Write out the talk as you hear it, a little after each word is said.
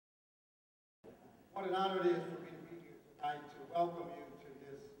What an honor it is for me to be here tonight to welcome you to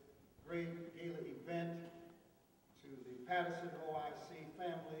this great gala event, to the Patterson OIC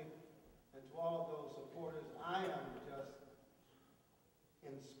family, and to all of those supporters. I am just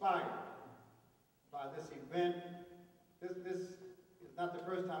inspired by this event. This is not the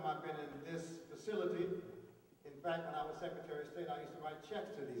first time I've been in this facility. In fact, when I was Secretary of State, I used to write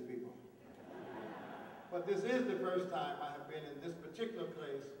checks to these people. But this is the first time I have been in this particular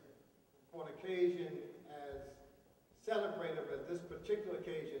place for an occasion as celebrative as this particular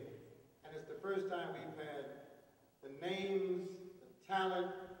occasion. And it's the first time we've had the names, the talent,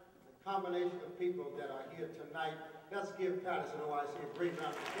 the combination of people that are here tonight. Let's give Patterson OIC a great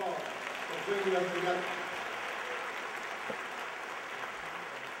round of applause for bringing us together.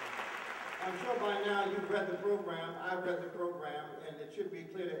 I'm sure by now you've read the program, I've read the program, and it should be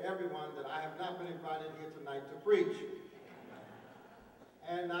clear to everyone that I have not been invited here tonight to preach.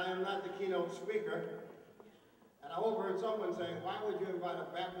 And I am not the keynote speaker. And I overheard someone saying, why would you invite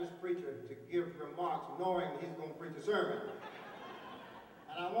a Baptist preacher to give remarks knowing he's going to preach a sermon?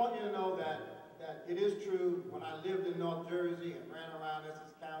 And I want you to know that it is true. When I lived in North Jersey and ran around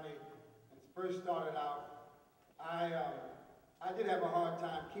Essex County and first started out, I did have a hard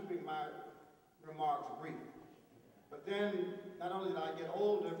time keeping my remarks brief. But then, not only did I get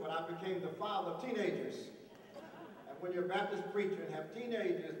older, but I became the father of teenagers. When you're a Baptist preacher and have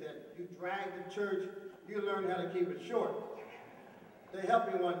teenagers that you drag to church, you learn how to keep it short. They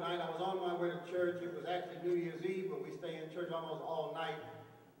helped me one night. I was on my way to church. It was actually New Year's Eve, but we stay in church almost all night.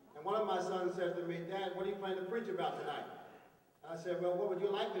 And one of my sons said to me, Dad, what are you planning to preach about tonight? And I said, well, what would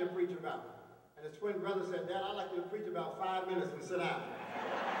you like me to preach about? And his twin brother said, Dad, I'd like you to preach about 5 minutes and sit down.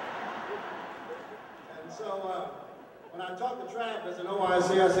 And so, when I talked to Travis and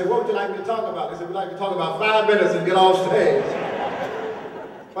OIC, I said, what would you like me to talk about? They said, we'd like to talk about 5 minutes and get off stage.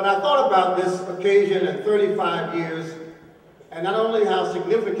 But I thought about this occasion in 35 years, and not only how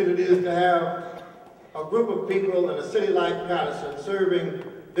significant it is to have a group of people in a city like Patterson serving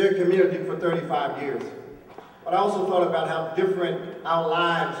their community for 35 years, but I also thought about how different our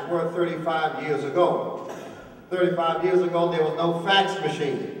lives were 35 years ago. 35 years ago, there was no fax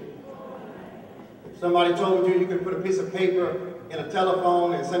machine. Somebody told you you could put a piece of paper in a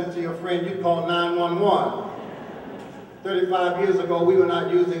telephone and send it to your friend, you'd call 911. 35 years ago, we were not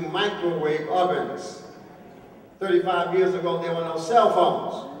using microwave ovens. 35 years ago, there were no cell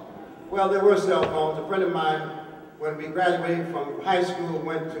phones. Well, there were cell phones. A friend of mine, when we graduated from high school,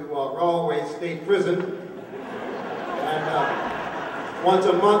 went to Galway State Prison. And once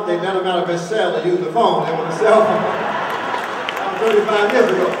a month, they let him out of his cell to use the phone. There was a cell phone. That was 35 years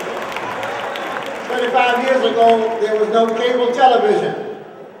ago. 35 years ago, there was no cable television.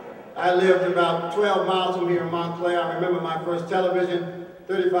 I lived about 12 miles from here in Montclair. I remember my first television.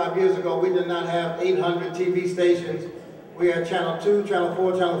 35 years ago, we did not have 800 TV stations. We had Channel 2, Channel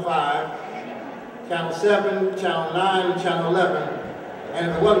 4, Channel 5, Channel 7, Channel 9, and Channel 11.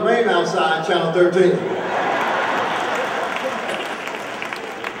 And if it wasn't raining outside, Channel 13.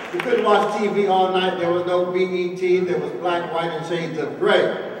 You couldn't watch TV all night. There was no BET. There was black, white, and shades of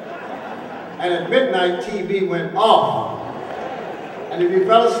gray. And at midnight, TV went off. And if you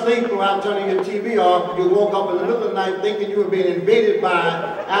fell asleep without turning your TV off, you woke up in the middle of the night thinking you were being invaded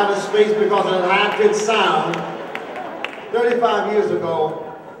by outer space because of the high-pitched sound. 35 years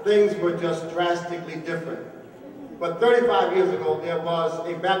ago, things were just drastically different. But 35 years ago, there was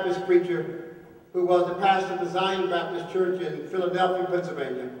a Baptist preacher who was the pastor of the Zion Baptist Church in Philadelphia,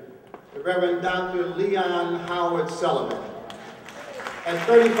 Pennsylvania, the Reverend Dr. Leon Howard Sullivan. And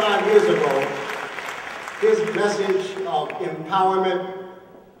 35 years ago, his message of empowerment,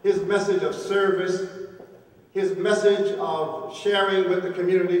 his message of service, his message of sharing with the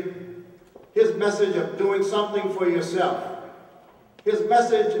community, his message of doing something for yourself, his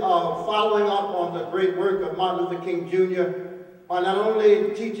message of following up on the great work of Martin Luther King Jr. by not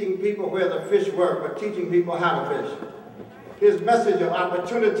only teaching people where the fish were, but teaching people how to fish. His message of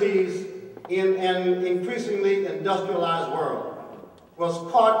opportunities in an increasingly industrialized world was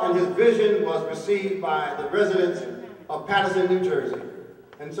caught, and his vision was received by the residents of Patterson, New Jersey.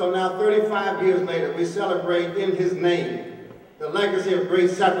 And so now, 35 years later, we celebrate in his name the legacy of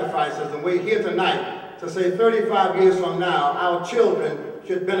great sacrifices, and we're here tonight to say 35 years from now, our children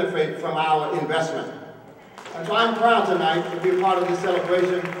should benefit from our investment. And so I'm proud tonight to be a part of this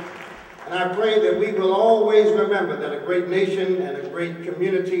celebration, and I pray that we will always remember that a great nation and a great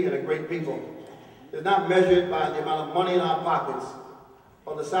community and a great people is not measured by the amount of money in our pockets,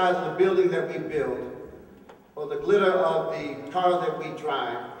 or the size of the building that we build, or the glitter of the cars that we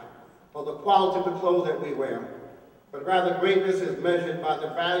drive, or the quality of the clothes that we wear, but rather greatness is measured by the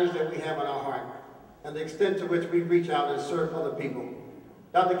values that we have in our heart. and the extent to which we reach out and serve other people.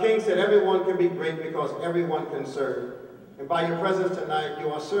 Dr. King said everyone can be great because everyone can serve. And by your presence tonight, you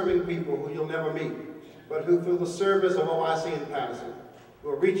are serving people who you'll never meet, but who through the service of OIC in Patterson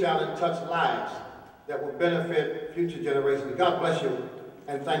will reach out and touch lives that will benefit future generations. God bless you,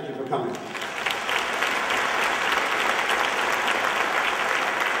 and thank you for coming.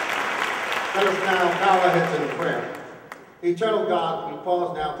 Let us now bow our heads in prayer. Eternal God, we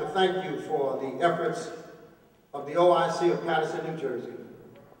pause now to thank you for the efforts of the OIC of Patterson, New Jersey.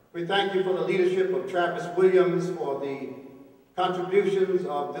 We thank you for the leadership of Travis Williams, for the contributions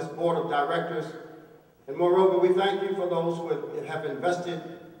of this board of directors. And moreover, we thank you for those who have invested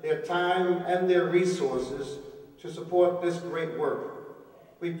their time and their resources to support this great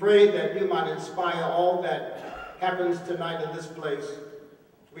work. We pray that you might inspire all that happens tonight in this place.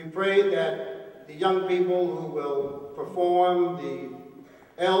 We pray that the young people who will perform,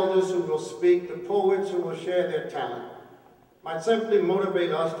 the elders who will speak, the poets who will share their talent, might simply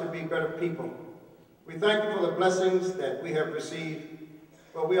motivate us to be better people. We thank you for the blessings that we have received,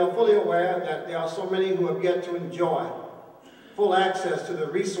 but we are fully aware that there are so many who have yet to enjoy full access to the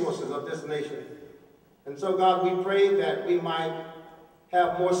resources of this nation. And so, God, we pray that we might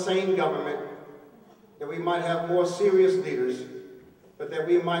have more sane government, that we might have more serious leaders, but that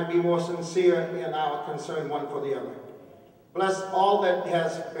we might be more sincere in our concern one for the other. Bless all that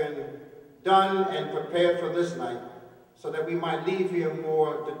has been done and prepared for this night, so that we might leave here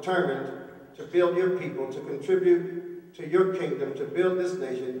more determined to build your people, to contribute to your kingdom, to build this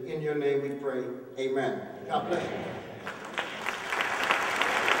nation. In your name we pray, amen. God bless you.